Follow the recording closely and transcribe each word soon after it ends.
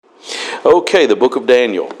Okay, the book of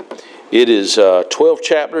Daniel. It is 12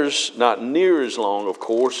 chapters, not near as long, of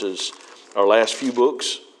course, as our last few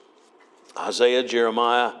books. Isaiah,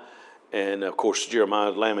 Jeremiah, and of course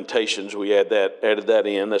Jeremiah's Lamentations. We added that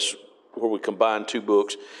in. That's where we combined two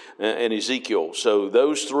books, and Ezekiel. So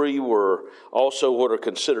those three were also what are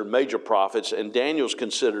considered major prophets, and Daniel's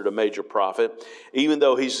considered a major prophet, even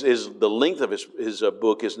though the length of his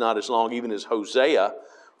book is not as long, even as Hosea,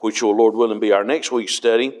 which will, Lord willing, be our next week's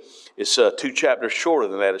study. It's 2 chapters shorter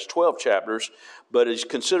than that. It's 12 chapters, but he's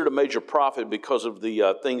considered a major prophet because of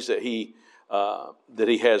the things that he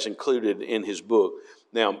has included in his book.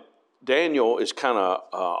 Now, Daniel is kind of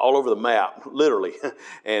all over the map, literally,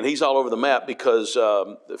 and he's all over the map because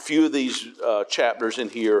a few of these chapters in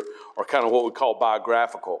here are kind of what we call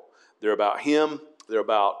biographical. They're about him. They're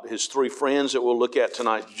about his three friends that we'll look at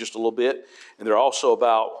tonight just a little bit, and they're also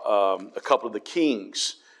about a couple of the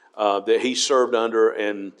kings that he served under,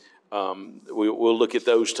 and we'll look at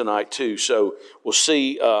those tonight too. So we'll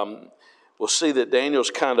see that Daniel's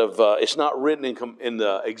kind of it's not written in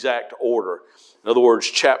the exact order. In other words,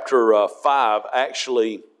 chapter 5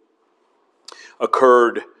 actually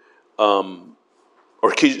occurred,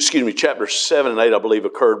 chapter 7 and 8, I believe,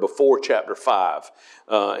 occurred before chapter 5.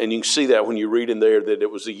 And you can see that when you read in there that it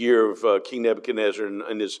was the year of King Nebuchadnezzar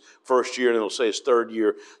in his first year, and it'll say his third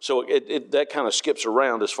year. So that kind of skips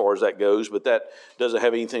around as far as that goes, but that doesn't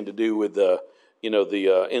have anything to do with the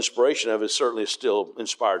inspiration of it. Certainly is still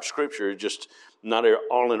inspired scripture, just not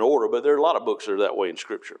all in order, but there are a lot of books that are that way in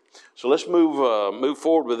scripture. So let's move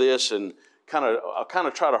forward with this, and I'll kind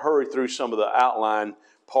of try to hurry through some of the outline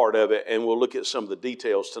part of it, and we'll look at some of the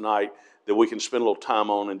details tonight that we can spend a little time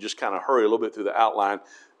on, and just kind of hurry a little bit through the outline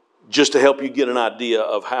just to help you get an idea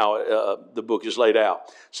of how the book is laid out.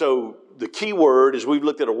 So the key word is, we've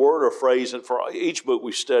looked at a word or a phrase, and for each book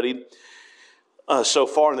we've studied so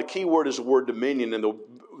far, and the key word is the word dominion. And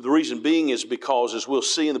the reason being is because, as we'll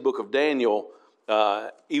see in the book of Daniel,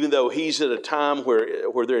 even though he's at a time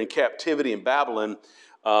where they're in captivity in Babylon,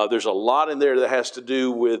 there's a lot in there that has to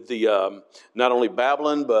do with the not only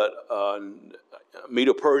Babylon, but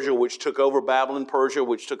Medo-Persia, which took over Babylon, Persia,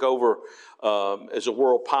 which took over as a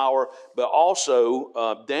world power. But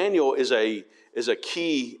also, Daniel is a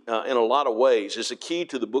key in a lot of ways. It's a key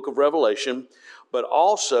to the book of Revelation. But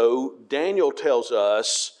also, Daniel tells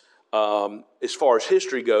us, as far as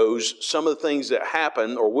history goes, some of the things that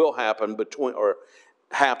happen or will happen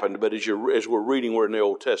happened, but as we're reading, we're in the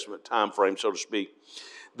Old Testament time frame, so to speak,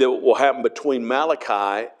 that will happen between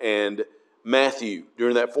Malachi and Matthew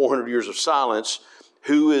during that 400 years of silence,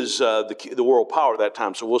 who is the world power at that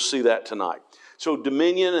time. So we'll see that tonight. So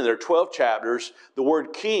dominion, and there are 12 chapters. The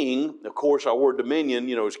word king, of course, our word dominion,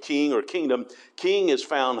 is king or kingdom. King is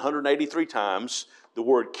found 183 times. The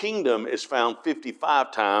word kingdom is found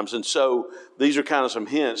 55 times. And so these are kind of some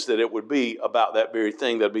hints that it would be about that very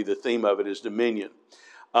thing. That'd be the theme of it, is dominion.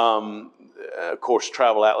 Of course,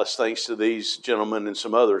 Travel Atlas, thanks to these gentlemen and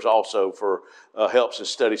some others also for helps and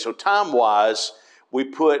study. So time-wise,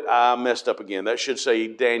 I messed up again. That should say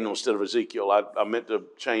Daniel instead of Ezekiel. I meant to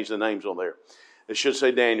change the names on there. It should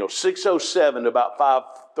say Daniel. 607 to about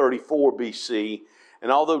 534 BC.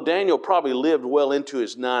 And although Daniel probably lived well into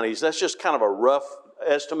his 90s, that's just kind of a rough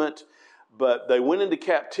estimate. But they went into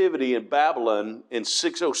captivity in Babylon in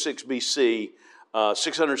 606 BC,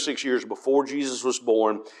 606 years before Jesus was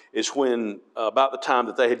born, is when about the time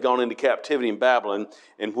that they had gone into captivity in Babylon,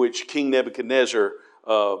 in which King Nebuchadnezzar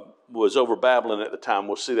was over Babylon at the time.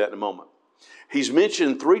 We'll see that in a moment. He's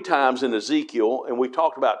mentioned 3 times in Ezekiel, and we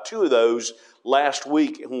talked about 2 of those last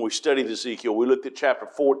week when we studied Ezekiel. We looked at chapter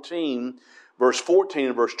 14, verse 14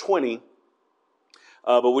 and verse 20,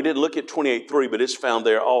 but we didn't look at 28:3, but it's found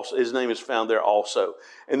there also. His name is found there also.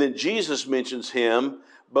 And then Jesus mentions him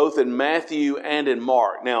both in Matthew and in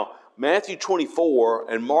Mark. Now, Matthew 24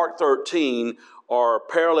 and Mark 13 are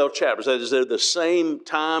parallel chapters. That is, they're the same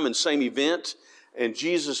time and same event, and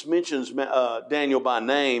Jesus mentions Daniel by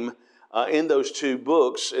name in those 2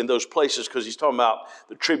 books, in those places, because he's talking about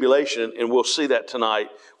the tribulation, and we'll see that tonight,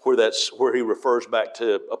 where he refers back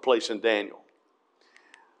to a place in Daniel.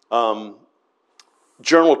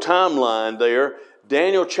 Journal timeline there,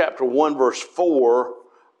 Daniel chapter 1 verse 4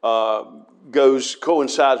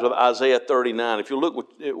 coincides with Isaiah 39. If you look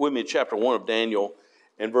with me at chapter 1 of Daniel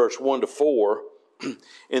and verse 1 to 4,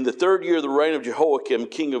 in the 3rd year of the reign of Jehoiakim,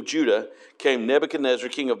 king of Judah, came Nebuchadnezzar,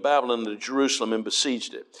 king of Babylon, to Jerusalem and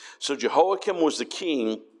besieged it. So Jehoiakim was the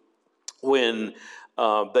king when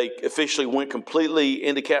they officially went completely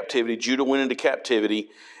into captivity. Judah went into captivity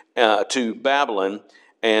to Babylon,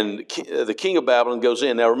 and the king of Babylon goes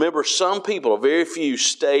in. Now remember, some people, very few,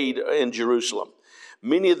 stayed in Jerusalem.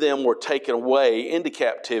 Many of them were taken away into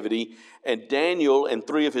captivity, and Daniel and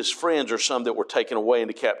 3 of his friends are some that were taken away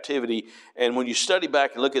into captivity. And when you study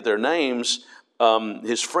back and look at their names,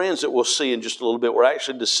 his friends that we'll see in just a little bit were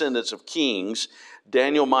actually descendants of kings.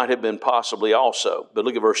 Daniel might have been possibly also. But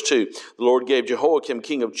look at verse 2. The Lord gave Jehoiakim,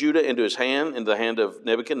 king of Judah, into the hand of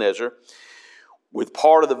Nebuchadnezzar, with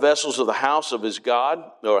part of the vessels of the house of his God,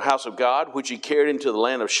 or house of God, which he carried into the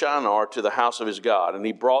land of Shinar to the house of his God. And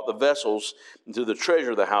he brought the vessels into the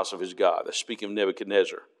treasure of the house of his God. That's speaking of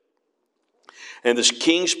Nebuchadnezzar. And the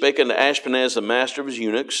king spake unto Ashpenaz, the master of his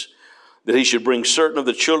eunuchs, that he should bring certain of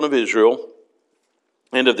the children of Israel,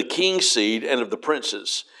 and of the king's seed, and of the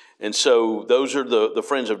princes. And so those are the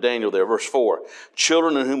friends of Daniel there. Verse 4,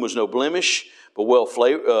 children in whom was no blemish, but well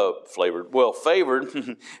favored,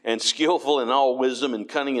 and skillful in all wisdom and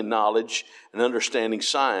cunning and knowledge and understanding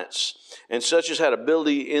science, and such as had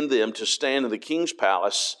ability in them to stand in the king's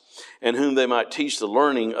palace, and whom they might teach the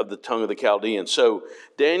learning of the tongue of the Chaldeans. So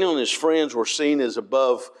Daniel and his friends were seen as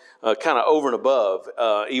above, kind of over and above,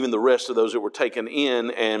 even the rest of those that were taken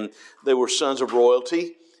in, and they were sons of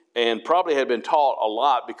royalty, and probably had been taught a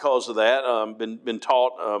lot because of that, been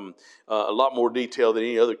taught a lot more detail than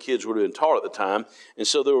any other kids would have been taught at the time. And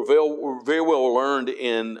so they were very well learned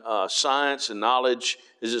in science and knowledge,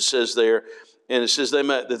 as it says there. And it says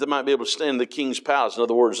that they might be able to stand in the king's palace. In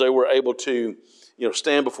other words, they were able to,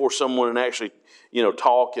 stand before someone and actually,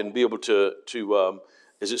 talk and be able to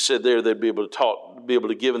as it said there, they'd be able to talk, be able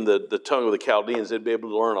to give them the tongue of the Chaldeans. They'd be able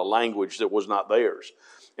to learn a language that was not theirs.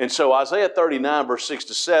 And so Isaiah 39, verse 6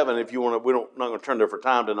 to 7, if you want to, not going to turn there for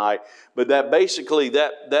time tonight, but that basically,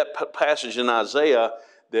 that passage in Isaiah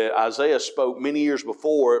that Isaiah spoke many years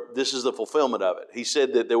before, this is the fulfillment of it. He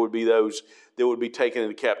said that there would be those that would be taken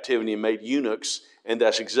into captivity and made eunuchs, and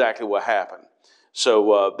that's exactly what happened.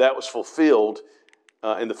 So that was fulfilled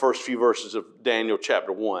in the first few verses of Daniel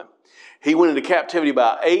chapter 1. He went into captivity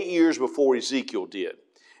about 8 years before Ezekiel did.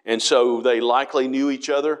 And so they likely knew each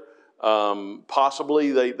other.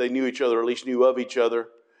 Possibly they knew each other, or at least knew of each other.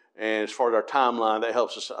 And as far as our timeline, that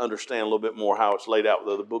helps us to understand a little bit more how it's laid out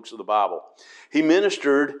with the books of the Bible. He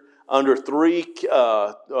ministered under 3,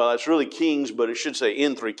 it's really kings, but it should say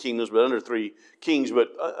in 3 kingdoms, but under 3 kings, but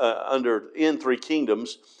in 3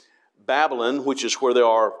 kingdoms. Babylon, which is where they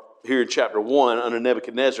are here in chapter 1, under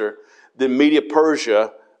Nebuchadnezzar. Then Media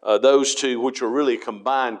Persia, those two, which were really a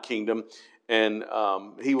combined kingdom. And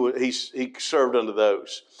he served under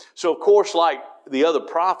those. So, of course, like the other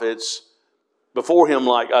prophets before him,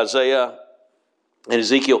 like Isaiah and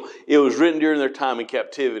Ezekiel, it was written during their time in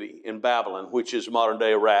captivity in Babylon, which is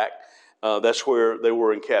modern-day Iraq. That's where they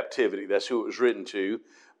were in captivity. That's who it was written to.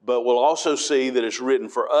 But we'll also see that it's written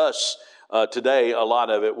for us today. A lot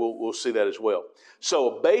of it, we'll see that as well.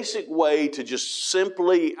 So a basic way to just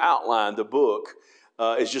simply outline the book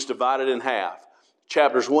is just divided in half.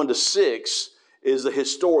 Chapters 1 to 6 is the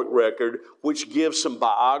historic record, which gives some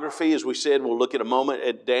biography. As we said, we'll look in a moment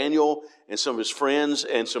at Daniel and some of his friends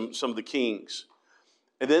and some of the kings.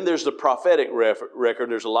 And then there's the prophetic record.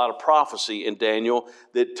 There's a lot of prophecy in Daniel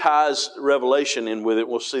that ties Revelation in with it.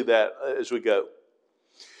 We'll see that as we go.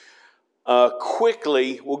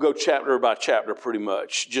 Quickly, we'll go chapter by chapter pretty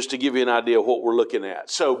much, just to give you an idea of what we're looking at.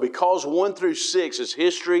 So because 1 through 6 is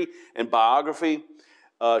history and biography,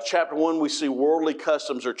 chapter 1, we see worldly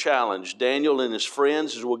customs are challenged. Daniel and his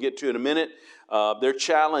friends, as we'll get to in a minute, they're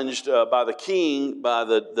challenged by the king, by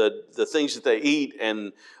the things that they eat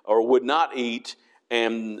or would not eat.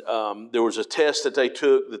 And there was a test that they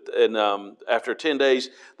took, and after 10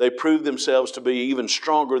 days, they proved themselves to be even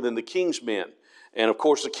stronger than the king's men. And of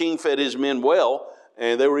course, the king fed his men well,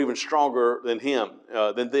 and they were even stronger than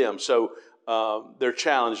them. So they're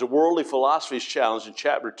challenged. The worldly philosophy is challenged in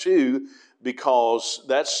chapter 2, because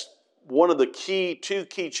that's one of the two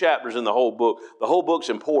key chapters in the whole book. The whole book's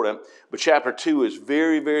important, but chapter 2 is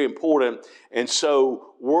very, very important. And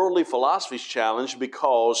so worldly philosophy is challenged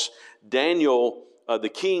because Daniel, the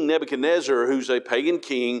king Nebuchadnezzar, who's a pagan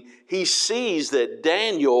king, he sees that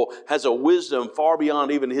Daniel has a wisdom far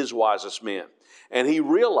beyond even his wisest men. And he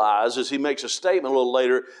realizes, he makes a statement a little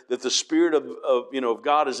later, that the Spirit of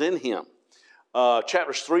God is in him.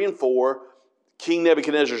 Chapters 3 and 4, King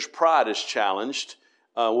Nebuchadnezzar's pride is challenged.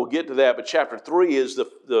 We'll get to that, but chapter 3 is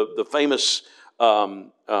the famous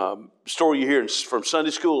story you hear from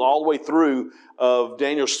Sunday school all the way through of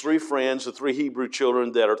Daniel's 3 friends, the 3 Hebrew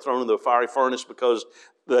children that are thrown in the fiery furnace because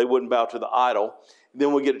they wouldn't bow to the idol.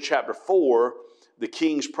 Then we get to chapter 4, the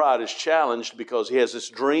king's pride is challenged because he has this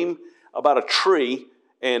dream about a tree,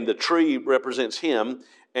 and the tree represents him,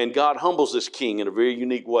 and God humbles this king in a very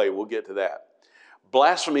unique way. We'll get to that.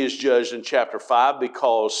 Blasphemy is judged in chapter 5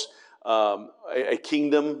 because a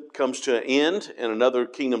kingdom comes to an end and another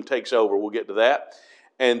kingdom takes over. We'll get to that.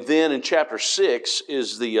 And then in chapter 6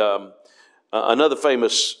 is the another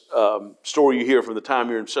famous story you hear from the time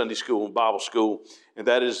you're in Sunday school and Bible school, and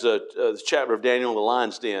that is the chapter of Daniel in the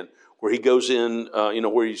lion's den, where he goes in,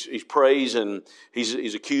 where he prays, and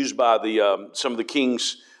he's accused by some of the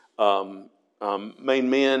king's main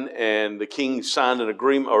men, and the king signed an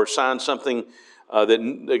agreement or signed something that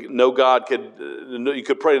no God you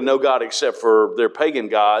could pray to no God except for their pagan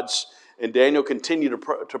gods. And Daniel continued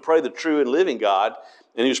to pray the true and living God,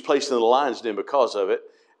 and he was placed in the lion's den because of it.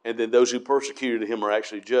 And then those who persecuted him are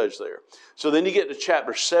actually judged there. So then you get to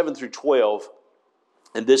chapter 7 through 12,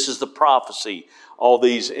 and this is the prophecy, all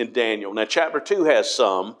these in Daniel. Now chapter 2 has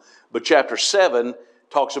some, but chapter 7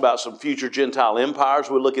 talks about some future Gentile empires.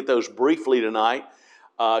 We'll look at those briefly tonight.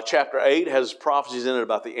 Chapter 8 has prophecies in it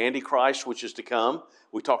about the Antichrist, which is to come.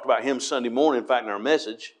 We talked about him Sunday morning, in fact, in our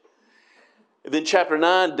message. And then chapter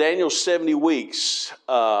 9, Daniel's 70 weeks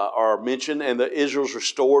are mentioned, and Israel's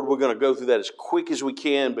restored. We're going to go through that as quick as we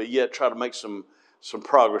can, but yet try to make some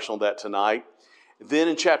progress on that tonight. Then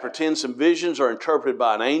in chapter 10, some visions are interpreted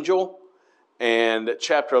by an angel. And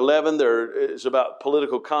chapter 11, there is about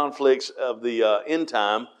political conflicts of the end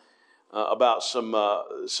time, about some of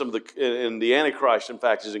the, and the Antichrist, in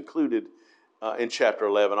fact, is included in chapter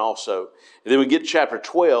 11 also. And then we get to chapter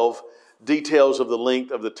 12, details of the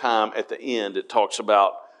length of the time at the end. It talks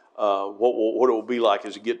about what it will be like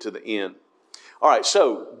as you get to the end. All right,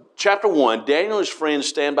 so chapter 1, Daniel and his friends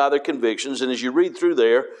stand by their convictions, and as you read through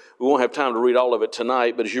there, we won't have time to read all of it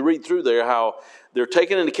tonight, but as you read through there, how they're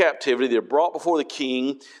taken into captivity, they're brought before the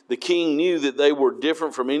king. The king knew that they were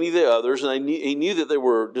different from any of the others, and he knew that they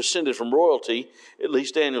were descended from royalty, at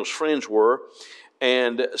least Daniel's friends were.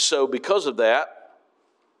 And so because of that,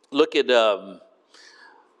 look at,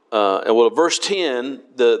 verse 10,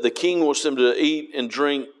 the king wants them to eat and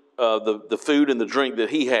drink the food and the drink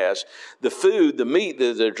that he has. The food, the meat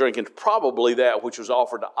that they're drinking, probably that which was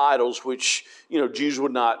offered to idols, which, Jews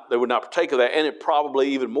would not partake of that. And it probably,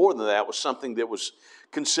 even more than that, was something that was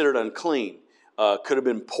considered unclean. Could have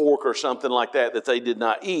been pork or something like that they did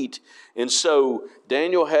not eat. And so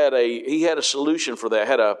Daniel had a solution for that,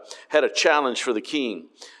 had a challenge for the king.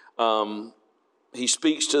 He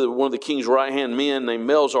speaks to one of the king's right-hand men named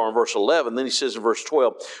Melzar in verse 11. Then he says in verse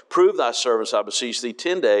 12, "Prove thy servants, I beseech thee,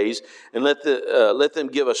 10 days, and let them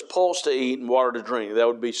give us pulse to eat and water to drink." That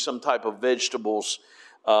would be some type of vegetables,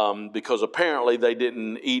 because apparently they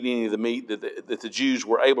didn't eat any of the meat that the Jews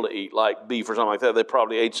were able to eat, like beef or something like that. They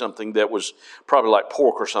probably ate something that was probably like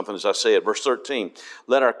pork or something, as I said. Verse 13,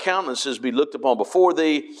 "Let our countenances be looked upon before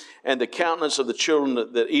thee, and the countenance of the children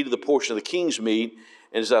that eat of the portion of the king's meat,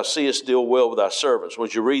 and as thou seest, deal well with thy servants."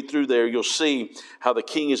 Once you read through there, you'll see how the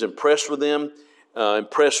king is impressed with them,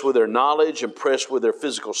 impressed with their knowledge, impressed with their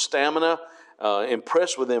physical stamina,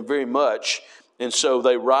 impressed with them very much. And so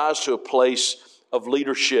they rise to a place of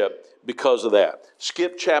leadership because of that.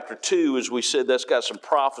 Skip chapter 2, as we said, that's got some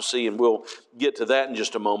prophecy, and we'll get to that in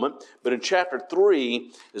just a moment. But in chapter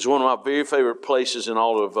 3 is one of my very favorite places in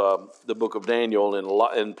all of the book of Daniel,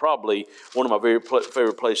 and probably one of my very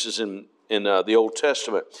favorite places in the Old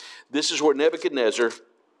Testament. This is where Nebuchadnezzar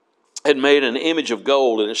had made an image of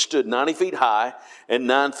gold, and it stood 90 feet high and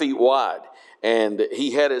 9 feet wide. And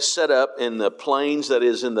he had it set up in the plains, that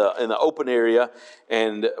is in the open area.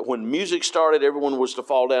 And when music started, everyone was to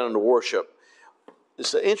fall down into worship.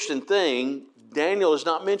 It's an interesting thing. Daniel is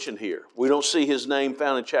not mentioned here. We don't see his name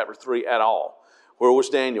found in chapter 3 at all. Where was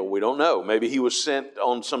Daniel? We don't know. Maybe he was sent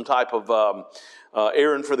on some type of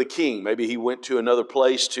errand for the king. Maybe he went to another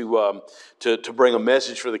place to bring a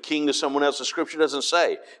message for the king to someone else. The scripture doesn't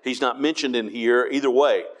say. He's not mentioned in here either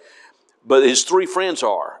way. But his three friends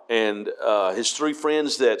are, and his three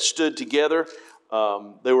friends that stood together,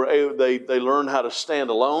 they learned how to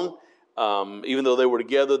stand alone. Even though they were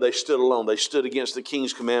together, they stood alone. They stood against the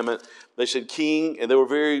king's commandment. They said, "King," and they were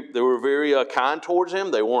very kind towards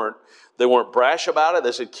him. They weren't brash about it.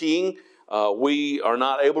 They said, "King, we are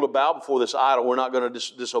not able to bow before this idol. We're not going to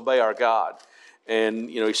disobey our God." And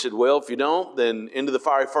he said, "Well, if you don't, then into the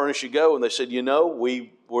fiery furnace you go." And they said,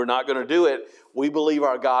 we're not going to do it. We believe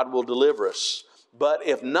our God will deliver us. But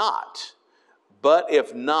if not,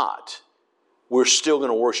 we're still going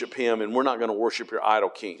to worship him, and we're not going to worship your idol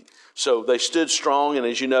king. So they stood strong, and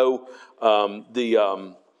as you know,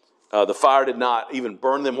 the fire did not even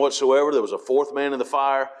burn them whatsoever. There was a fourth man in the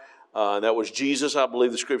fire. That was Jesus. I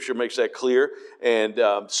believe the scripture makes that clear. And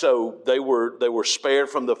so they were spared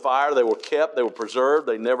from the fire. They were kept. They were preserved.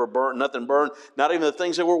 They never burned. Nothing burned. Not even the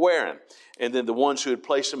things they were wearing. And then the ones who had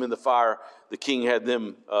placed them in the fire, the king had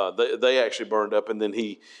them. They actually burned up, and then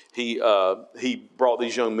he brought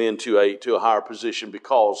these young men to a higher position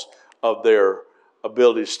because of their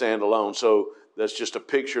ability to stand alone. So that's just a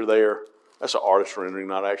picture there. That's an artist rendering,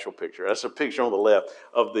 not an actual picture. That's a picture on the left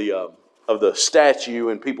of the statue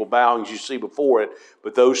and people bowing as you see before it.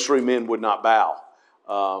 But those three men would not bow.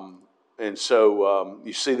 And so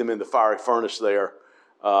you see them in the fiery furnace there.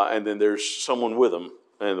 And then there's someone with them.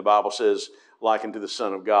 And the Bible says, likened to the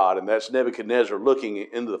Son of God. And that's Nebuchadnezzar looking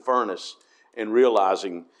into the furnace and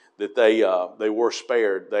realizing that they were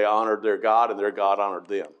spared. They honored their God, and their God honored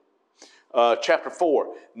them. Chapter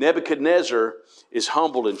 4. Nebuchadnezzar is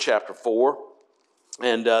humbled in chapter 4.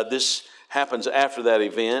 And this happens after that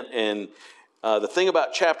event. And the thing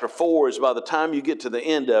about chapter 4 is by the time you get to the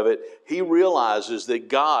end of it, he realizes that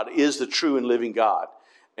God is the true and living God.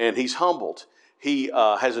 And he's humbled. He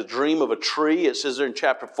has a dream of a tree, it says there in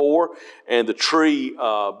chapter 4, and the tree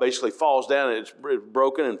basically falls down, and it's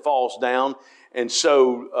broken and falls down. And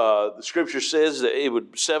so the scripture says that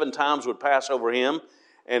 7 times would pass over him,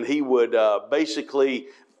 and he would basically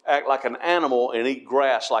act like an animal and eat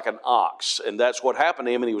grass like an ox. And that's what happened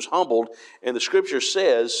to him, and he was humbled. And the scripture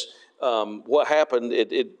says what happened,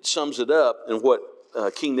 it sums it up, and what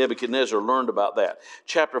King Nebuchadnezzar learned about that.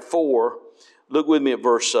 Chapter 4, look with me at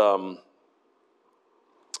verse...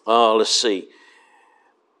 let's see.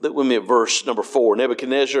 Look with me at verse number 4.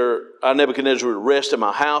 Nebuchadnezzar would rest in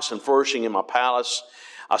my house and flourishing in my palace.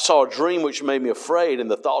 I saw a dream which made me afraid, and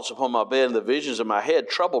the thoughts upon my bed and the visions in my head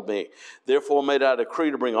troubled me. Therefore made I a decree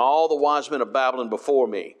to bring all the wise men of Babylon before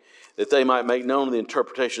me, that they might make known the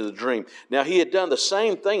interpretation of the dream. Now he had done the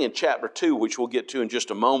same thing in chapter 2, which we'll get to in just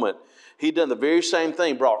a moment. He'd done the very same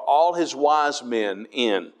thing, brought all his wise men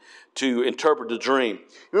in to interpret the dream.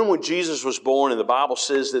 Remember when Jesus was born, and the Bible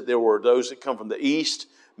says that there were those that come from the east,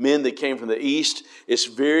 men that came from the east. It's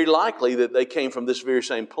very likely that they came from this very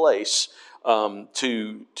same place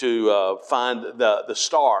to find the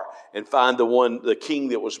star and find the king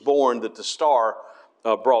that was born, that the star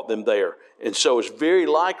brought them there. And so it's very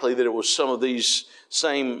likely that it was some of these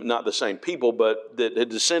same, not the same people, but that had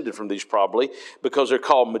descended from these probably, because they're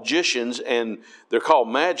called magicians, and they're called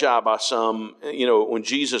magi by some. You know, when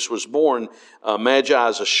Jesus was born, magi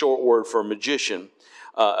is a short word for magician.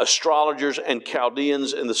 Astrologers and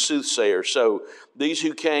Chaldeans and the soothsayers. So these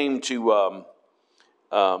who came to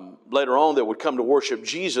later on that would come to worship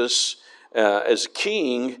Jesus as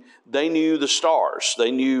king, they knew the stars.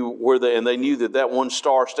 They knew and they knew that one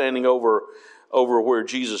star standing over where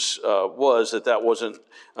Jesus was, that wasn't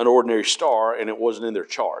an ordinary star, and it wasn't in their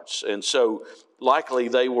charts. And so likely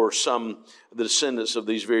they were the descendants of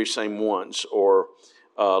these very same ones, or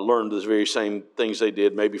learned the very same things they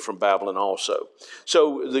did, maybe from Babylon also.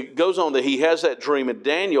 So it goes on that he has that dream, and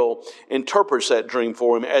Daniel interprets that dream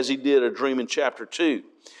for him as he did a dream in chapter 2.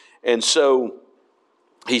 And so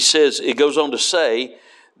he says, it goes on to say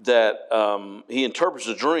that he interprets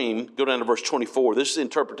the dream. Go down to verse 24. This is the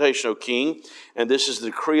interpretation, O king, and this is the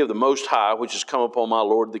decree of the Most High, which has come upon my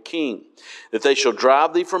Lord the king, that they shall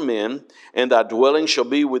drive thee from men, and thy dwelling shall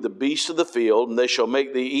be with the beasts of the field, and they shall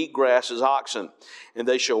make thee eat grass as oxen, and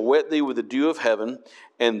they shall wet thee with the dew of heaven,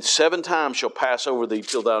 and 7 times shall pass over thee,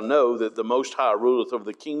 till thou know that the Most High ruleth over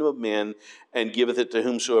the kingdom of men, and giveth it to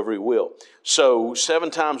whomsoever he will. So 7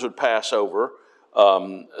 times would pass over.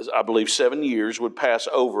 I believe 7 years would pass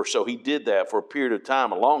over. So he did that for a period of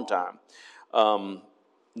time, a long time.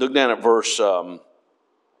 Look down at verse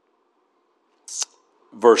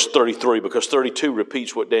 33, because 32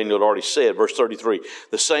 repeats what Daniel had already said. Verse 33,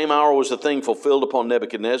 the same hour was the thing fulfilled upon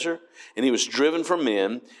Nebuchadnezzar, and he was driven from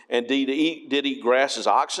men, and did eat grass as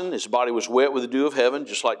oxen. His body was wet with the dew of heaven,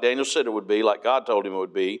 just like Daniel said it would be, like God told him it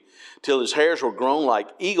would be, till his hairs were grown like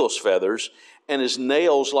eagle's feathers, and his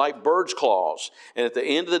nails like bird's claws. And at the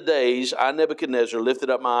end of the days, I, Nebuchadnezzar, lifted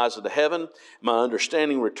up my eyes unto heaven, my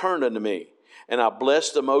understanding returned unto me, and I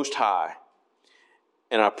blessed the Most High.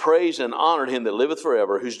 And I praised and honored him that liveth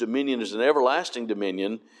forever, whose dominion is an everlasting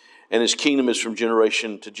dominion, and his kingdom is from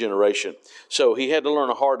generation to generation. So he had to learn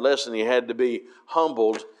a hard lesson. He had to be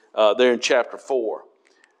humbled there in chapter 4.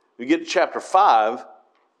 We get to chapter 5.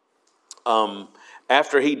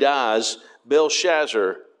 After he dies,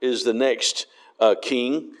 Belshazzar is the next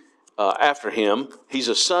king after him. He's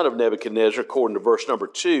a son of Nebuchadnezzar, according to verse number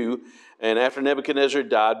 2. And after Nebuchadnezzar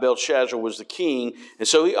died, Belshazzar was the king. And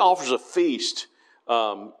so he offers a feast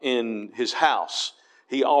in his house.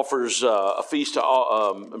 He offers a feast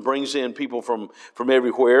to brings in people from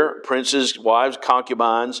everywhere, princes, wives,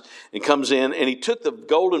 concubines, and comes in. And he took the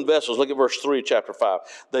golden vessels. Look at verse 3 of chapter 5.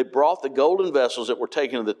 They brought the golden vessels that were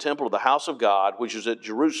taken to the temple of the house of God, which is at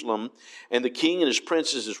Jerusalem, and the king and his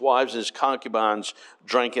princes, his wives, and his concubines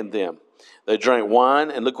drank in them. They drank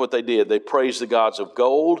wine, and look what they did. They praised the gods of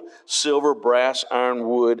gold, silver, brass, iron,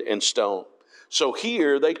 wood, and stone. So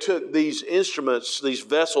here they took these instruments, these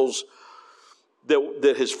vessels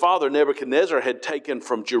that his father Nebuchadnezzar had taken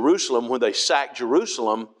from Jerusalem when they sacked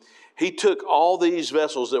Jerusalem. He took all these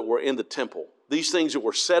vessels that were in the temple, these things that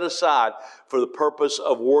were set aside for the purpose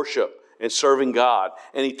of worship and serving God,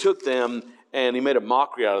 and he took them and he made a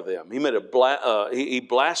mockery out of them. He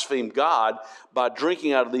blasphemed God by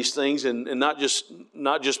drinking out of these things, and not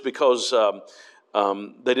just because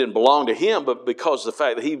they didn't belong to him, but because of the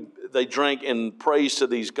fact that they drank in praise to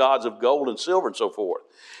these gods of gold and silver and so forth.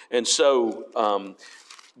 And so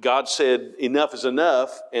God said, enough is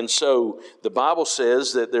enough. And so the Bible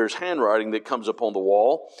says that there's handwriting that comes up on the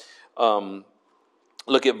wall.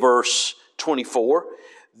 Look at verse 24.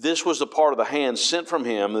 This was the part of the hand sent from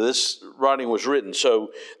him. This writing was written.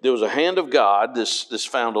 So there was a hand of God. This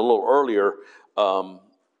found a little earlier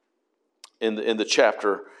in the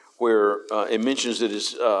chapter, where it mentions that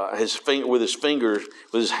with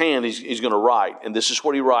his hand, he's going to write. And this is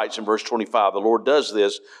what he writes in verse 25. The Lord does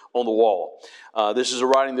this on the wall. This is a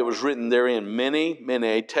writing that was written therein, Mene,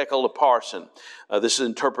 Tekel, Parsin. This is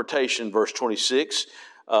interpretation, verse 26.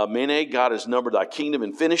 Mene, God has numbered thy kingdom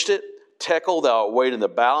and finished it. Tekel, thou art weighed in the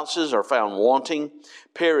balances, are found wanting.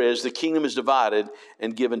 Perez, the kingdom is divided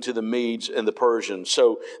and given to the Medes and the Persians.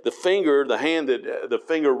 So the finger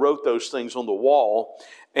wrote those things on the wall,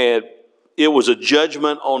 and it was a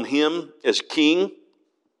judgment on him as king,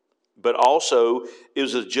 but also it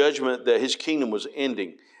was a judgment that his kingdom was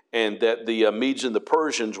ending, and that the Medes and the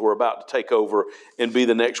Persians were about to take over and be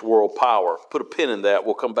the next world power. Put a pin in that.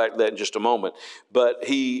 We'll come back to that in just a moment. But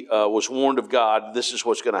he was warned of God. This is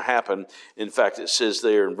what's going to happen. In fact, it says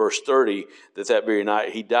there in verse 30 that very night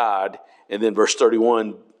he died. And then verse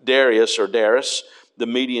 31, Darius, the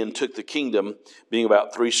Median, took the kingdom, being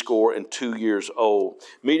about 62 years old.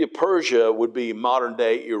 Media-Persia would be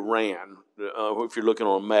modern-day Iran. If you're looking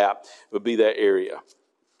on a map, it would be that area.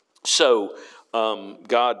 So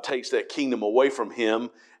God takes that kingdom away from him,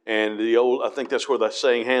 and I think that's where the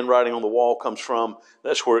saying handwriting on the wall comes from.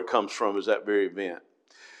 That's where it comes from, is that very event.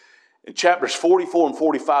 In chapters 44 and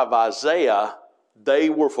 45 of Isaiah, they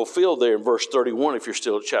were fulfilled there in verse 31, if you're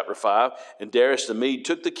still at chapter 5. And Darius the Mede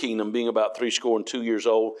took the kingdom, being about 62 years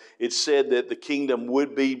old. It said that the kingdom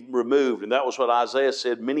would be removed. And that was what Isaiah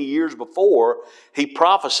said many years before. He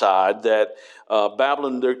prophesied that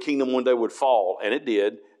Babylon, their kingdom, one day would fall. And it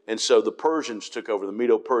did. And so the Persians took over, the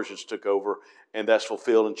Medo-Persians took over. And that's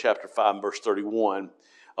fulfilled in chapter 5 and verse 31,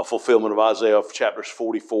 a fulfillment of Isaiah of chapters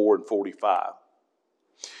 44 and 45.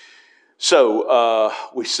 So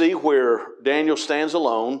we see where Daniel stands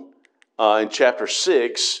alone in chapter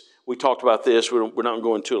 6. We talked about this. We're not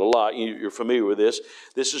going into it a lot. You're familiar with this.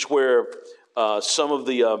 This is where some of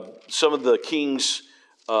the kings,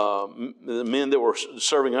 the men that were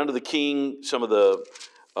serving under the king, some of the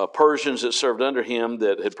Persians that served under him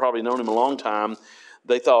that had probably known him a long time,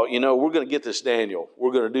 they thought, we're going to get this Daniel.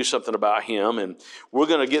 We're going to do something about him, and we're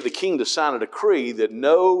going to get the king to sign a decree that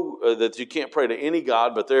that you can't pray to any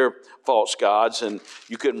god but their false gods, and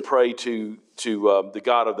you couldn't pray to the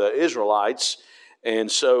God of the Israelites. And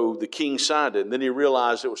so the king signed it, and then he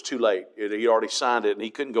realized it was too late. He already signed it, and he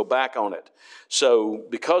couldn't go back on it. So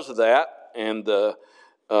because of that, and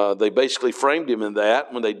they basically framed him in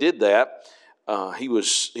that. When they did that, he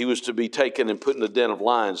was to be taken and put in the den of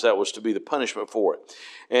lions. That was to be the punishment for it.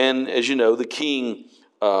 And as you know, the king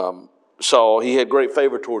he had great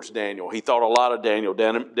favor towards Daniel. He thought a lot of Daniel.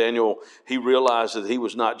 Daniel, he realized that he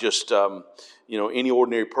was not just any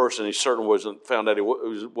ordinary person. He certainly found out he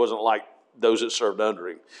wasn't like those that served under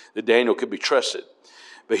him. That Daniel could be trusted.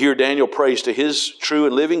 But here Daniel prays to his true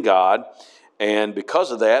and living God. And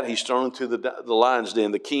because of that, he's thrown into the lion's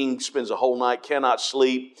den. The king spends a whole night, cannot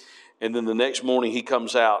sleep. And then the next morning he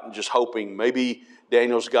comes out and just hoping maybe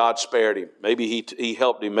Daniel's God spared him. Maybe he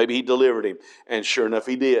helped him. Maybe he delivered him. And sure enough,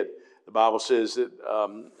 he did. The Bible says that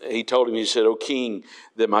he told him, he said, "O king,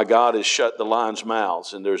 that my God has shut the lions'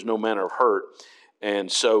 mouths, and there's no manner of hurt."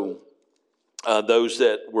 And so those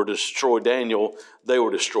that were to destroy Daniel, they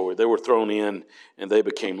were destroyed. They were thrown in, and they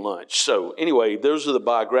became lunch. So anyway, those are the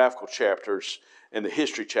biographical chapters and the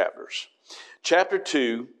history chapters. Chapter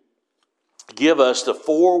 2 give us the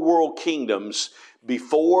 4 world kingdoms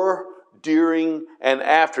before, during, and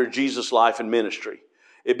after Jesus' life and ministry.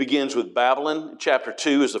 It begins with Babylon. Chapter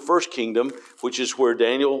 2 is the first kingdom, which is where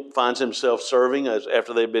Daniel finds himself serving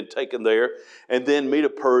after they've been taken there. And then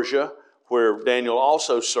Medo-Persia, where Daniel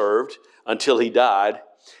also served until he died.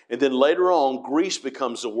 And then later on, Greece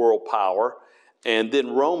becomes the world power. And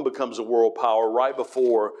then Rome becomes a world power right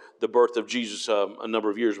before the birth of Jesus, a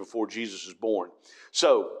number of years before Jesus is born.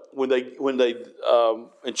 So when we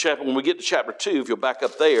get to chapter 2, if you'll back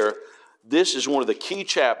up there, this is one of the key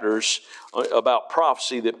chapters about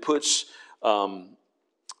prophecy that puts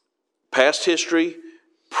past history,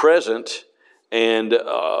 present, and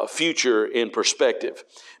future in perspective,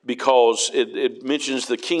 because it mentions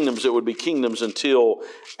the kingdoms that would be kingdoms until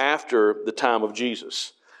after the time of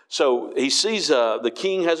Jesus. So he sees the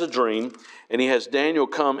king has a dream, and he has Daniel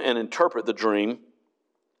come and interpret the dream,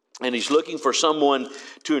 and he's looking for someone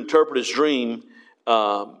to interpret his dream,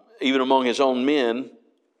 even among his own men.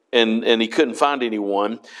 And he couldn't find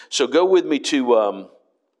anyone. So go with me to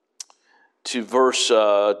verse,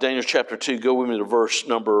 Daniel chapter 2. Go with me to verse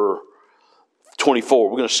number 24.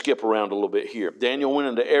 We're going to skip around a little bit here. Daniel went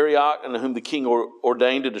into Arioch, unto whom the king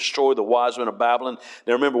ordained to destroy the wise men of Babylon.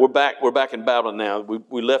 Now remember, we're back in Babylon now.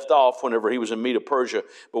 We left off whenever he was in Medo-Persia,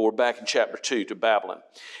 but we're back in chapter 2 to Babylon.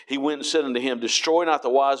 He went and said unto him, destroy not the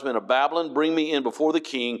wise men of Babylon. Bring me in before the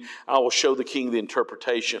king. I will show the king the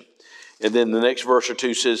interpretation. And then the next verse or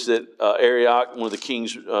two says that Arioch, one of the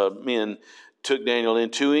king's men, took Daniel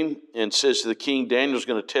into him and says to the king, Daniel's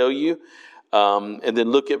going to tell you. And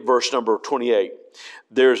then look at verse number 28.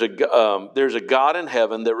 There's a God in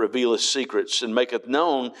heaven that revealeth secrets and maketh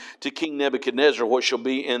known to King Nebuchadnezzar what shall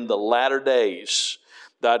be in the latter days.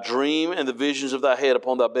 Thy dream and the visions of thy head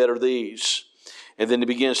upon thy bed are these. And then he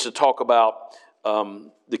begins to talk about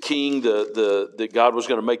the king, that God was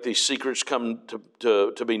going to make these secrets come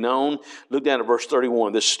to be known. Look down at verse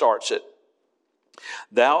 31. This starts it.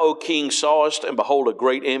 Thou, O king, sawest, and behold, a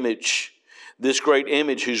great image. This great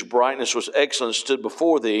image, whose brightness was excellent, stood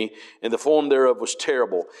before thee, and the form thereof was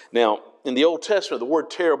terrible. Now, in the Old Testament, the word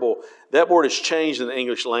terrible, that word has changed in the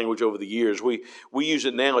English language over the years. We use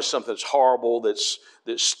it now as something that's horrible, that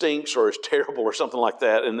stinks, or is terrible, or something like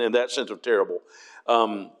that, in that sense of terrible.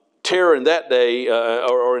 Terror in that day,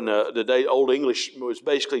 or in the day Old English, was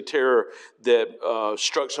basically terror that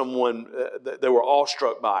struck someone. They were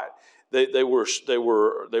awestruck by it. They were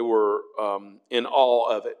in awe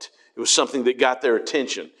of it. It was something that got their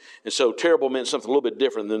attention. And so terrible meant something a little bit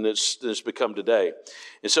different than it's become today.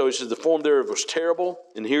 And so he says the form thereof was terrible,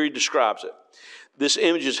 and here he describes it. This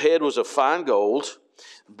image's head was of fine gold,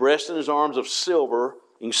 breast and his arms of silver.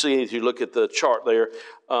 You can see if you look at the chart there.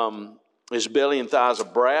 His belly and thighs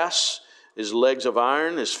of brass, his legs of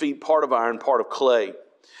iron, his feet part of iron, part of clay.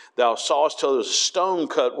 Thou sawest till there was a stone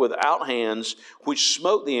cut without hands, which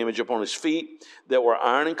smote the image upon his feet that were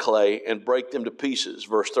iron and clay, and brake them to pieces.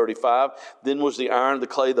 Verse 35, then was the iron, the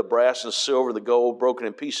clay, the brass, and the silver, the gold, broken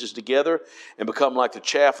in pieces together, and become like the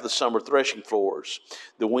chaff of the summer threshing floors.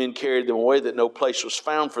 The wind carried them away, that no place was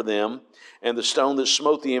found for them, and the stone that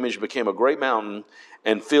smote the image became a great mountain,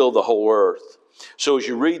 and filled the whole earth. So as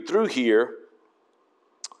you read through here,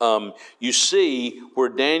 you see where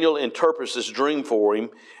Daniel interprets this dream for him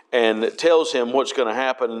and tells him what's going to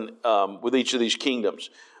happen with each of these kingdoms.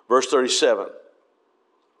 Verse 37,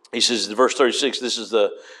 he says, verse 36, this is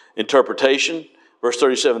the interpretation. Verse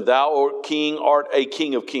 37, thou, O king, art a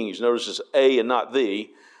king of kings. Notice it's a and not the,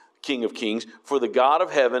 king of kings. For the God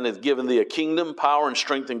of heaven hath given thee a kingdom, power, and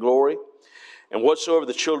strength, and glory. And whatsoever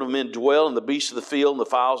the children of men dwell, and the beasts of the field, and the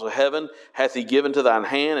fowls of heaven, hath he given to thine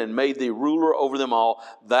hand, and made thee ruler over them all.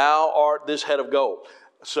 Thou art this head of gold.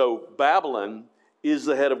 So Babylon is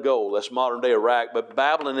the head of gold. That's modern day Iraq. But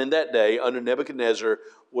Babylon in that day, under Nebuchadnezzar,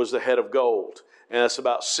 was the head of gold. And that's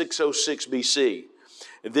about 606 BC.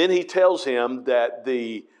 And then he tells him that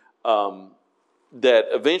that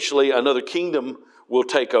eventually another kingdom will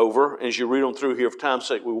take over. As you read on through here, for time's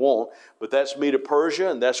sake, we won't. But that's Medo-Persia,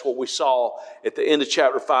 and that's what we saw at the end of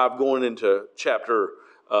chapter 5 going into chapter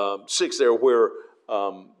 6 there, where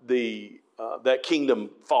that kingdom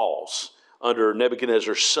falls under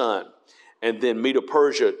Nebuchadnezzar's son. And then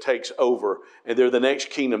Medo-Persia takes over, and they're the next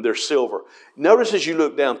kingdom. They're silver. Notice as you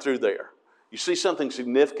look down through there, you see something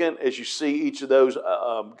significant as you see each of those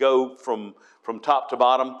go from top to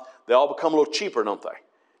bottom. They all become a little cheaper, don't they?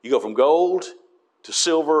 You go from gold to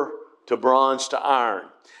silver to bronze to iron.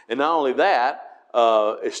 And not only that,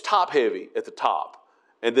 it's top heavy at the top.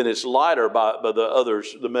 And then it's lighter by the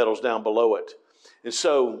others, the metals down below it. And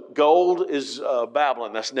so gold is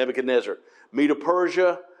Babylon, that's Nebuchadnezzar.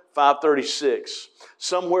 Medo-Persia, 536.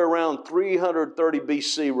 Somewhere around 330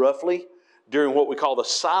 BC roughly, during what we call the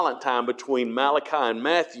silent time between Malachi and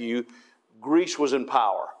Matthew, Greece was in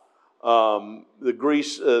power.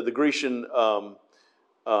 The Grecian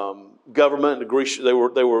government, Greeks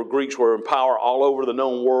were in power all over the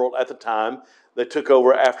known world at the time. They took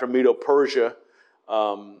over after Medo-Persia.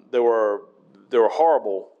 They were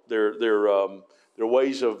horrible. Their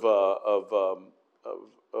ways of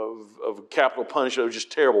capital punishment was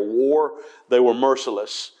just terrible. War, they were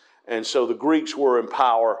merciless. And so the Greeks were in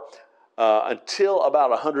power until about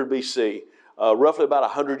 100 BC. Roughly about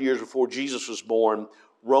 100 years before Jesus was born,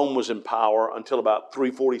 Rome was in power until about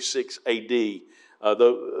 346 AD.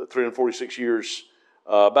 346 years,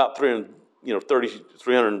 about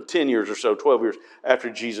 310 years or so, 12 years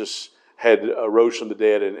after Jesus had rose from the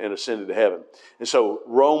dead and ascended to heaven. And so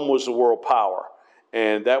Rome was the world power,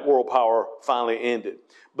 and that world power finally ended.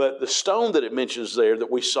 But the stone that it mentions there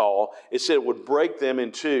that we saw, it said it would break them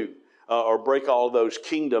in two, or break all of those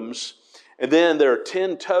kingdoms. And then there are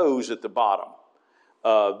 10 toes at the bottom.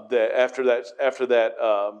 That after that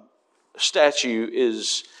statue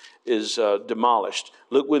is demolished.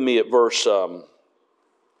 Look with me at verse.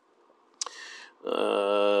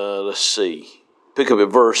 Let's see. Pick up at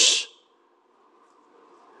verse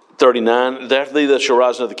 39. After thee there shall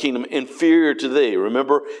rise another kingdom inferior to thee.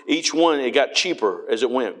 Remember, each one it got cheaper as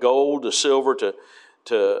it went. Gold to silver to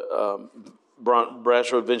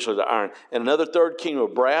brass, or eventually to iron. And another third kingdom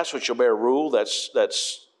of brass, which shall bear rule.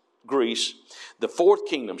 That's Greece. The fourth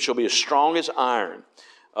kingdom shall be as strong as iron.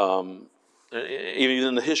 Even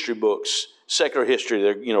in the history books, secular history,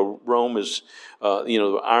 Rome is,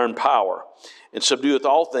 iron power. And subdueth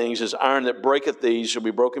all things, as iron that breaketh these shall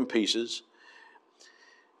be broken pieces.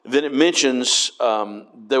 Then it mentions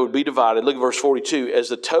they would be divided. Look at verse 42. As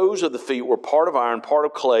the toes of the feet were part of iron, part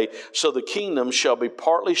of clay, so the kingdom shall be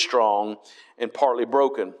partly strong and partly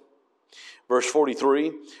broken. Verse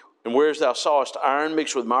 43. And whereas thou sawest iron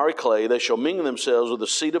mixed with miry clay, they shall mingle themselves with the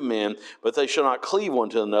seed of men, but they shall not cleave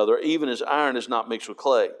one to another, even as iron is not mixed with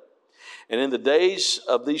clay. And in the days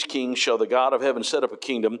of these kings shall the God of heaven set up a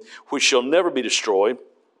kingdom which shall never be destroyed,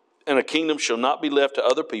 and a kingdom shall not be left to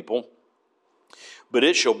other people, but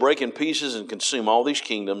it shall break in pieces and consume all these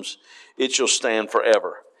kingdoms. It shall stand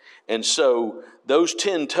forever. And so those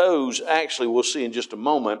 10 toes, actually we'll see in just a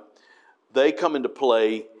moment, they come into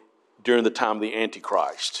play during the time of the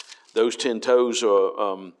Antichrist. Those 10 toes,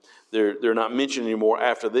 they're not mentioned anymore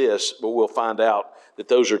after this, but we'll find out that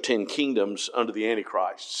those are 10 kingdoms under the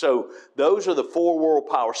Antichrist. So those are the 4 world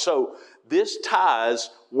powers. So this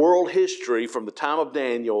ties world history from the time of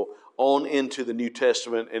Daniel on into the New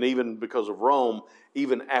Testament, and even because of Rome,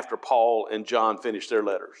 even after Paul and John finished their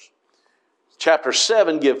letters. Chapter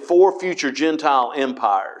 7 gives 4 future Gentile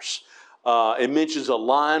empires. It mentions a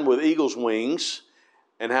lion with eagle's wings,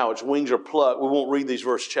 and how its wings are plucked. We won't read these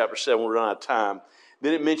verses, chapter 7, we're running out of time.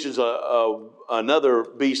 Then it mentions another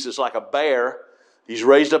beast that's like a bear. He's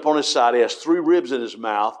raised up on his side. He has 3 ribs in his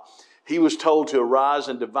mouth. He was told to arise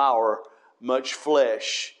and devour much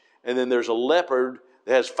flesh. And then there's a leopard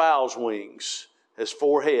that has fowl's wings, has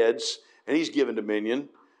 4 heads, and he's given dominion.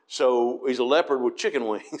 So he's a leopard with chicken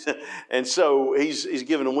wings. And so he's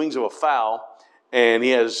given the wings of a fowl, and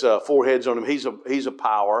he has 4 heads on him. He's a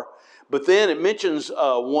power. But then it mentions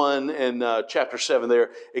one in chapter 7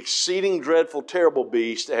 there, exceeding dreadful, terrible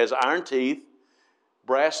beast that has iron teeth,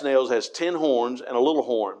 brass nails, has 10 horns, and a little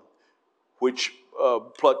horn, which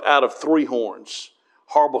plucked out of 3 horns.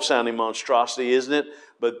 Horrible sounding monstrosity, isn't it?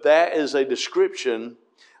 But that is a description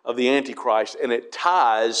of the Antichrist, and it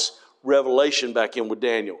ties Revelation back in with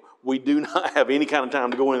Daniel. We do not have any kind of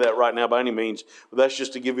time to go into that right now by any means, but that's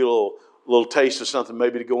just to give you a little taste of something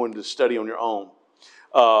maybe to go into study on your own.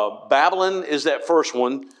 Babylon is that first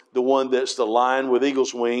one, the one that's the lion with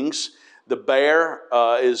eagle's wings. The bear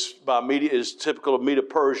is typical of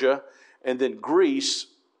Medo-Persia, and then Greece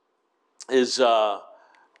is the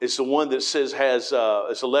one that says it's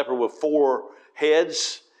a leopard with 4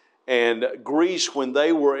 heads. And Greece, when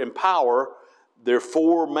they were in power, their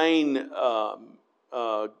 4 main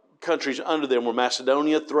countries under them were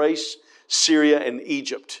Macedonia, Thrace, Syria, and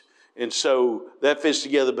Egypt. And so that fits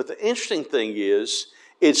together. But the interesting thing is,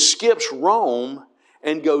 it skips Rome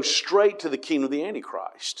and goes straight to the kingdom of the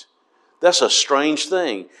Antichrist. That's a strange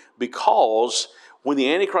thing, because when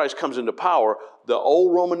the Antichrist comes into power, the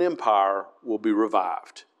old Roman Empire will be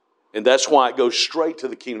revived. And that's why it goes straight to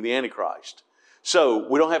the kingdom of the Antichrist. So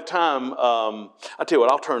we don't have time. I'll tell you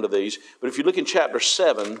what, I'll turn to these. But if you look in chapter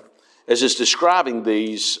 7, as it's describing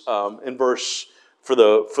these in verse, for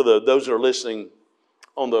those that are listening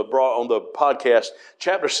on the podcast,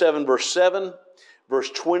 chapter 7, verse 7,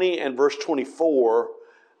 verse 20, and verse 24,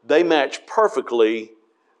 they match perfectly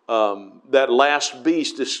that last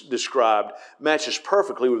beast described matches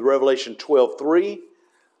perfectly with Revelation 12:3,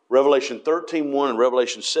 Revelation 13:1, and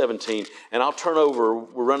Revelation 17. And I'll turn over,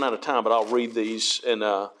 we're running out of time, but I'll read these and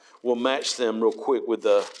we'll match them real quick with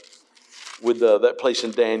that place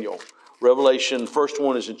in Daniel. Revelation, first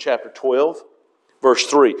one is in chapter 12, verse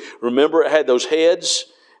 3. Remember, it had those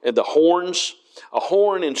heads and the horns. A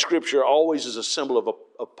horn in Scripture always is a symbol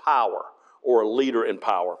of power or a leader in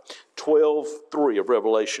power. 12:3 of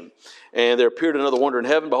Revelation. And there appeared another wonder in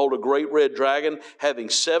heaven. Behold, a great red dragon having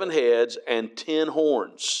 7 heads and 10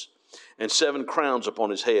 horns and 7 crowns upon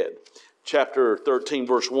his head. Chapter 13,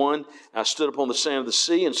 verse 1, I stood upon the sand of the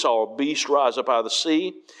sea and saw a beast rise up out of the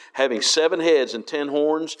sea, having 7 heads and 10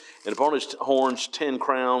 horns, and upon his horns 10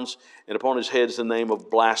 crowns, and upon his heads the name of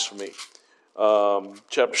blasphemy.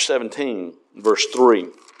 Chapter 17, verse 3.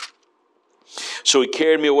 So he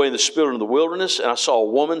carried me away in the spirit into the wilderness, and I saw a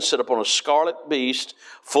woman sit upon a scarlet beast,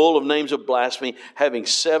 full of names of blasphemy, having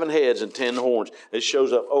 7 heads and 10 horns. It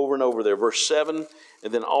shows up over and over there. Verse 7,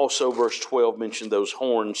 and then also verse 12 mentioned those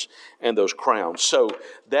horns and those crowns. So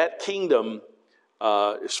that kingdom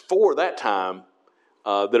is for that time.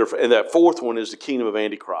 And that fourth one is the kingdom of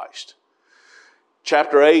Antichrist.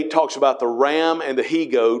 Chapter 8 talks about the ram and the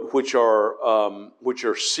he-goat, which are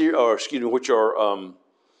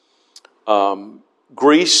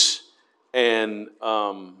Greece and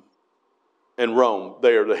Rome.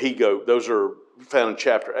 They are the he-goat. Those are found in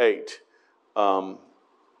chapter 8. So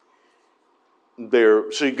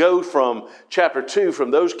you go from chapter 2,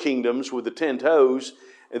 from those kingdoms with the 10 toes,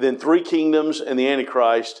 and then 3 kingdoms and the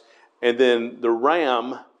Antichrist, and then the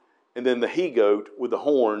ram, and then the he-goat with the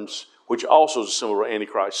horns, which also is a symbol of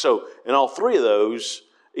Antichrist. So in all 3 of those,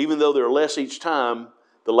 even though there are less each time,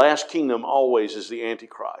 the last kingdom always is the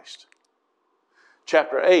Antichrist.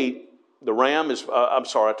 Chapter 8, the ram is, I'm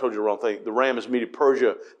sorry, I told you the wrong thing. The ram is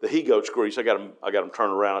Media-Persia. The he-goat's Greece. I got them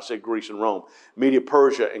turned around. I said Greece and Rome.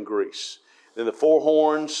 Media-Persia and Greece. Then the 4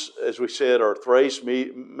 horns, as we said, are Thrace,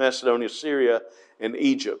 Macedonia, Syria, and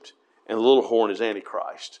Egypt. And the little horn is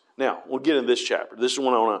Antichrist. Now, we'll get into this chapter. This is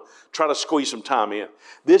one I want to try to squeeze some time in.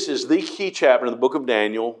 This is the key chapter in the book of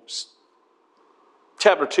Daniel.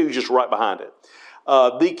 Chapter 2 just right behind it.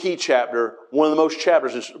 The key chapter, one of the most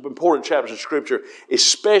important chapters in Scripture,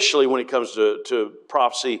 especially when it comes to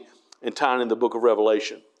prophecy and tying in the book of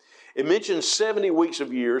Revelation. It mentions 70 weeks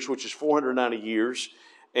of years, which is 490 years.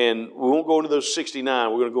 And we won't go into those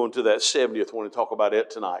 69. We're going to go into that 70th one and talk about it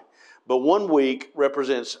tonight. But 1 week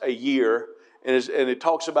represents a year, and it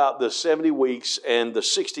talks about the 70 weeks and the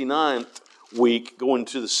 69th week going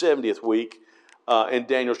to the 70th week in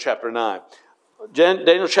Daniel chapter 9.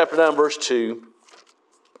 Daniel chapter 9, verse 2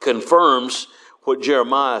 confirms what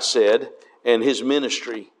Jeremiah said and his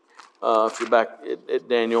ministry. If you're back at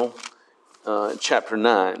Daniel chapter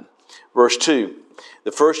 9, verse 2.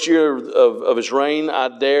 The first year of his reign, I,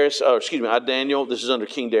 Daniel, this is under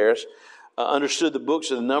King Darius, understood the books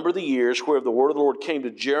of the number of the years where the word of the Lord came to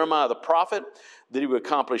Jeremiah the prophet, that he would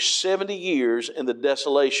accomplish 70 years in the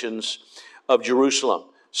desolations of Jerusalem.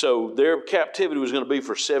 So their captivity was going to be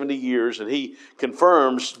for 70 years, and he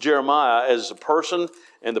confirms Jeremiah as a person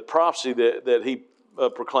and the prophecy that he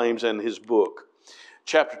proclaims in his book.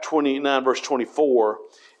 Chapter 29, verse 24,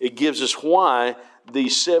 it gives us why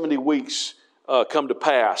these 70 weeks come to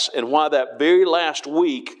pass, and why that very last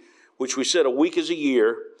week, which we said a week is a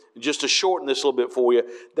year, just to shorten this a little bit for you,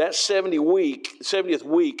 that 70th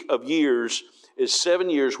week of years is 7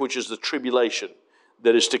 years, which is the tribulation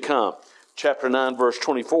that is to come. Chapter 9, verse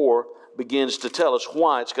 24 begins to tell us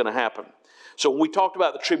why it's going to happen. So when we talked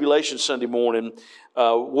about the tribulation Sunday morning,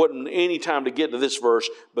 wasn't any time to get to this verse,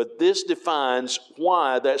 but this defines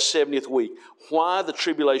why that 70th week, why the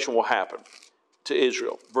tribulation will happen to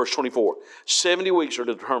Israel. Verse 24, 70 weeks are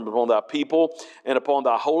determined upon thy people and upon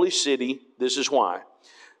thy holy city. This is why.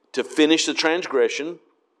 To finish the transgression.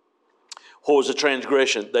 What was the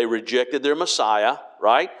transgression? They rejected their Messiah,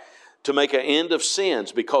 right? To make an end of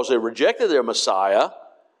sins. Because they rejected their Messiah,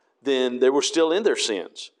 then they were still in their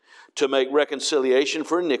sins. To make reconciliation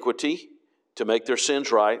for iniquity, to make their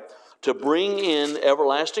sins right. To bring in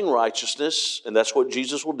everlasting righteousness, and that's what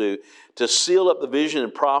Jesus will do. To seal up the vision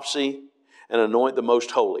and prophecy, and anoint the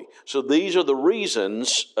most holy. So these are the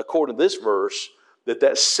reasons, according to this verse, that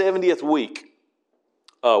 70th week,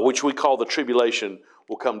 which we call the tribulation,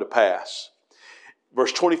 will come to pass.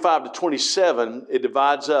 Verse 25 to 27, it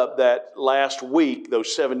divides up that last week,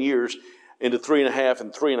 those 7 years, into 3.5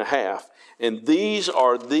 and 3.5. And these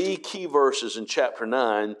are the key verses in chapter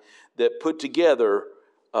 9 that put together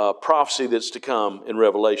prophecy that's to come in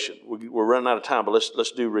Revelation. We're running out of time, but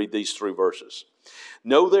let's read these 3 verses.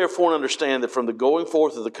 Know therefore and understand that from the going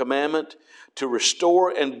forth of the commandment to restore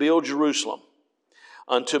and build Jerusalem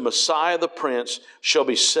unto Messiah the Prince shall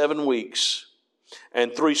be 7 weeks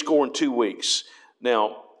and 62 weeks.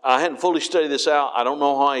 Now, I hadn't fully studied this out. I don't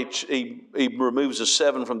know how he removes the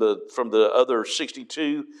 7 from the other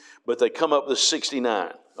 62, but they come up with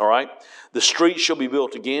 69. All right? The street shall be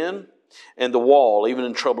built again, and the wall, even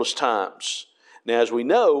in troublous times. Now, as we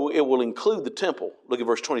know, it will include the temple. Look at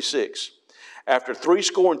verse 26. After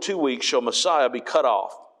 62 weeks shall Messiah be cut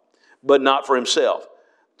off, but not for himself.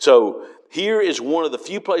 So here is one of the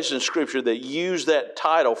few places in Scripture that use that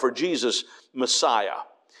title for Jesus, Messiah.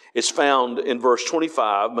 It's found in verse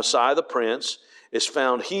 25, Messiah the Prince. It's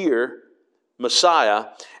found here, Messiah,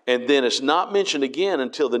 and then it's not mentioned again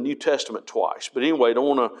until the New Testament twice. But anyway, I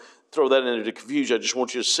don't want to throw that into confusion. I just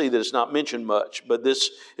want you to see that it's not mentioned much, but this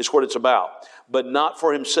is what it's about. But not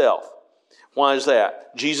for himself. Why is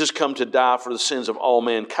that? Jesus come to die for the sins of all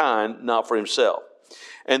mankind, not for himself.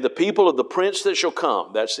 And the people of the prince that shall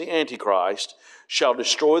come, that's the Antichrist, shall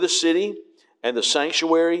destroy the city and the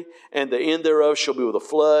sanctuary, and the end thereof shall be with a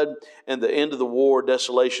flood, and the end of the war,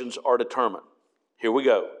 desolations are determined. Here we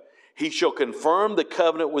go. He shall confirm the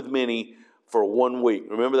covenant with many for 1 week.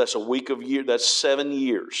 Remember, that's a week of year. That's 7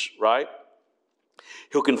 years, right?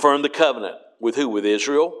 He'll confirm the covenant with who? With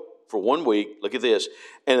Israel for 1 week. Look at this.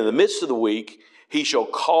 And in the midst of the week, he shall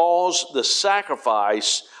cause the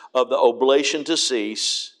sacrifice of the oblation to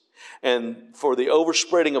cease. And for the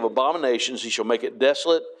overspreading of abominations, he shall make it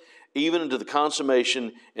desolate, even unto the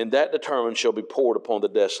consummation, and that determined shall be poured upon the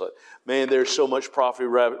desolate. Man, there's so much prophecy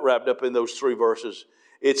wrapped up in those 3 verses.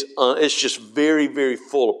 It's just very, very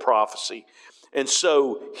full of prophecy. And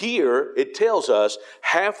so here it tells us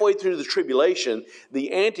halfway through the tribulation,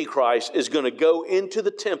 the Antichrist is going to go into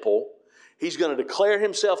the temple. He's going to declare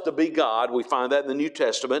himself to be God. We find that in the New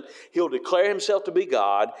Testament. He'll declare himself to be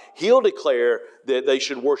God. He'll declare that they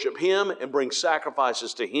should worship him and bring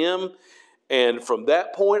sacrifices to him. And from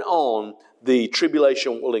that point on, the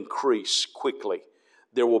tribulation will increase quickly.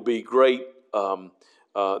 There will be great,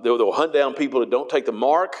 they'll hunt down people that don't take the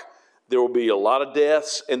mark. There will be a lot of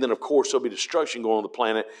deaths. And then, of course, there'll be destruction going on the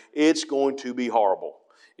planet. It's going to be horrible.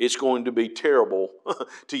 It's going to be terrible,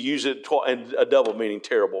 to use it, and a double meaning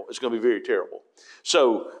terrible. It's going to be very terrible.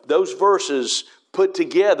 So those verses put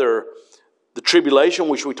together the tribulation,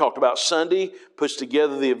 which we talked about Sunday, puts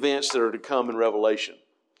together the events that are to come in Revelation.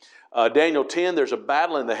 Daniel 10, there's a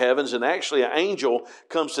battle in the heavens, and actually an angel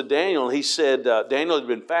comes to Daniel, and he said, Daniel had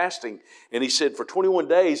been fasting, and he said, for 21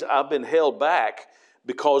 days I've been held back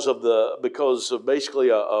because of basically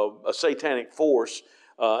a satanic force,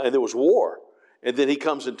 and there was war. And then he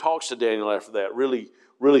comes and talks to Daniel after that. Really,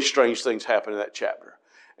 really strange things happen in that chapter.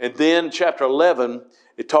 And then chapter 11,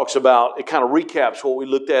 it kind of recaps what we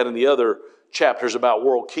looked at in the other chapters about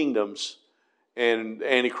world kingdoms. And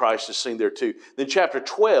Antichrist is seen there too. Then chapter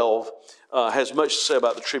 12 has much to say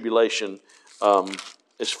about the tribulation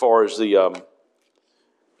as far as the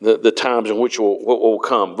times in which what will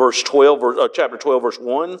come. Chapter 12, verse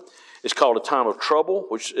 1 is called a time of trouble,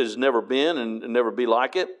 which has never been and never be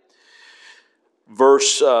like it.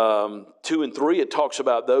 Verse 2 and 3, it talks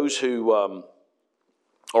about those who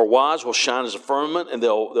are wise will shine as a firmament, and they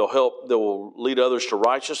will lead others to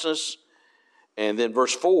righteousness. And then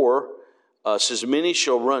verse 4 says, many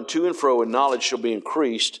shall run to and fro, and knowledge shall be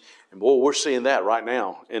increased. And boy, we're seeing that right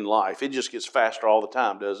now in life. It just gets faster all the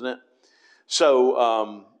time, doesn't it?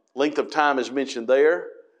 So length of time is mentioned there.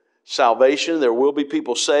 Salvation, there will be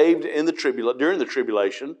people saved during the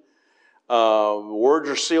tribulation. Words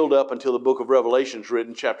are sealed up until the book of Revelation is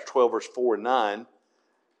written, chapter 12, verse 4 and 9.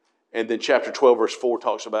 And then chapter 12, verse 4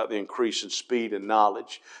 talks about the increase in speed and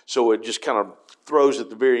knowledge. So it just kind of throws at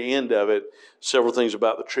the very end of it several things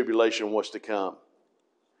about the tribulation and what's to come.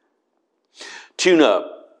 Tune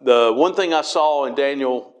up. The one thing I saw in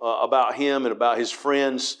Daniel about him and about his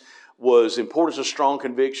friends was the importance of strong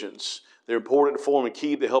convictions. They're important to form and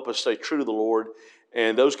keep. They help us stay true to the Lord.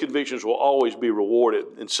 And those convictions will always be rewarded.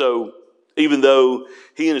 And so even though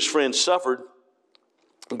he and his friends suffered,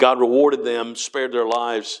 God rewarded them, spared their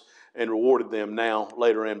lives, and rewarded them now,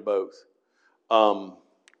 later, and both.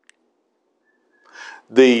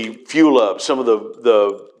 The fuel up, some of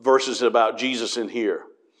the verses about Jesus in here.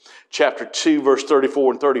 Chapter 2, verse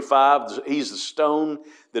 34 and 35, he's the stone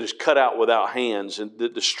that is cut out without hands and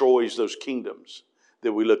that destroys those kingdoms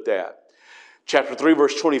that we looked at. Chapter 3,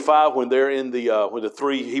 verse 25, when the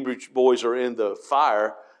 3 Hebrew boys are in the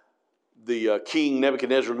fire, the king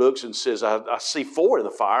Nebuchadnezzar looks and says, I see 4 in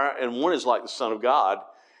the fire, and one is like the Son of God.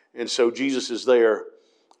 And so Jesus is there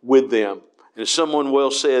with them. And as someone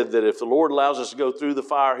well said, that if the Lord allows us to go through the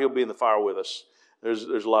fire, he'll be in the fire with us. There's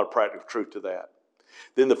a lot of practical truth to that.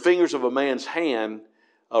 Then the fingers of a man's hand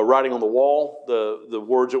writing on the wall, the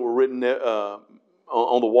words that were written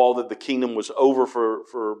on the wall that the kingdom was over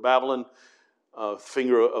for Babylon,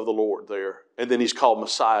 finger of the Lord there. And then he's called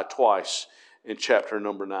Messiah twice in chapter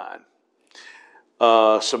number 9.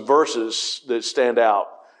 Some verses that stand out.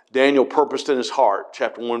 Daniel purposed in his heart,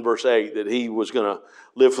 chapter 1, verse 8, that he was going to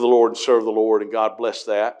live for the Lord and serve the Lord, and God blessed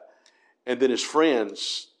that. And then his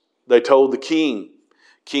friends, they told the king,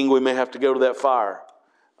 we may have to go to that fire.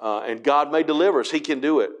 And God may deliver us. He can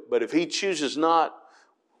do it. But if he chooses not,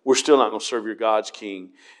 we're still not going to serve your God's king.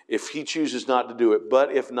 If he chooses not to do it.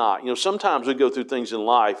 But if not, sometimes we go through things in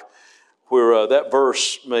life where that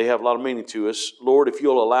verse may have a lot of meaning to us. Lord, if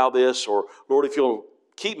you'll allow this, or Lord, if you'll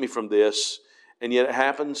keep me from this, and yet it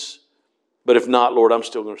happens. But if not, Lord, I'm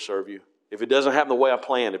still going to serve you. If it doesn't happen the way I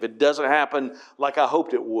planned, if it doesn't happen like I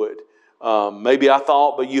hoped it would, maybe I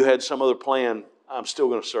thought, but you had some other plan, I'm still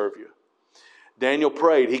going to serve you. Daniel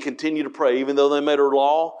prayed. He continued to pray. Even though they made a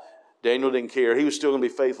law, Daniel didn't care. He was still going to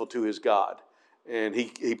be faithful to his God. And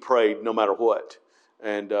he prayed no matter what.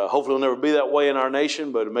 And hopefully it'll never be that way in our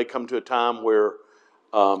nation, but it may come to a time where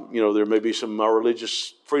there may be some of our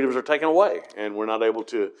religious freedoms are taken away, and we're not able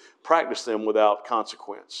to practice them without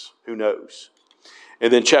consequence. Who knows?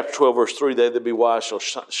 And then chapter 12, verse 3, they that be wise shall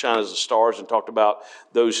shine as the stars, and talked about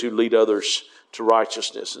those who lead others to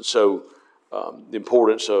righteousness. And so the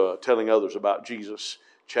importance of telling others about Jesus,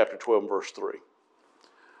 chapter 12, verse 3.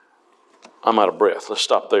 I'm out of breath. Let's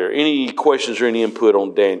stop there. Any questions or any input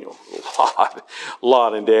on Daniel? A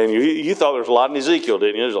lot in Daniel. You thought there was a lot in Ezekiel,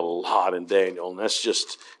 didn't you? There's a lot in Daniel, and that's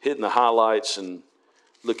just hitting the highlights and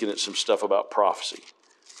looking at some stuff about prophecy.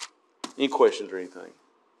 Any questions or anything?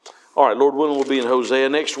 All right, Lord willing, we'll be in Hosea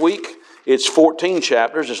next week. It's 14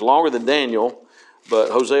 chapters. It's longer than Daniel, but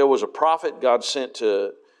Hosea was a prophet God sent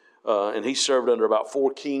to, and he served under about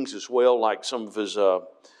 4 kings as well, like some of his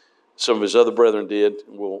other brethren did.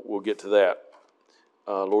 We'll get to that,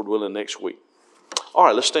 Lord willing, next week. All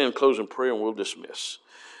right, let's stand in closing prayer and we'll dismiss.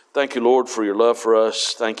 Thank you, Lord, for your love for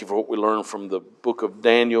us. Thank you for what we learned from the book of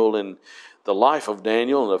Daniel and the life of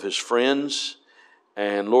Daniel and of his friends.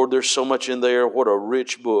 And Lord, there's so much in there. What a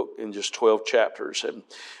rich book in just 12 chapters. And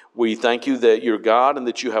we thank you that you're God and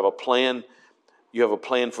that you have a plan. You have a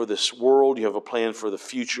plan for this world. You have a plan for the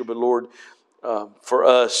future. But Lord, for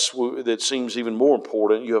us, that seems even more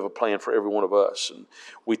important. You have a plan for every one of us. And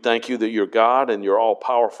we thank you that you're God and you're all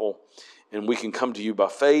powerful. And we can come to you by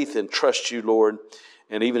faith and trust you, Lord.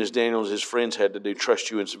 And even as Daniel and his friends had to do, trust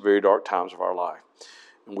you in some very dark times of our life.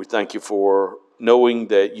 And we thank you for knowing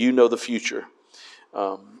that you know the future.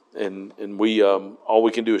 And we all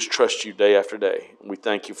we can do is trust you day after day. And we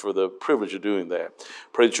thank you for the privilege of doing that.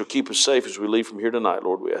 Pray that you'll keep us safe as we leave from here tonight,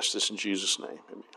 Lord. We ask this in Jesus' name. Amen.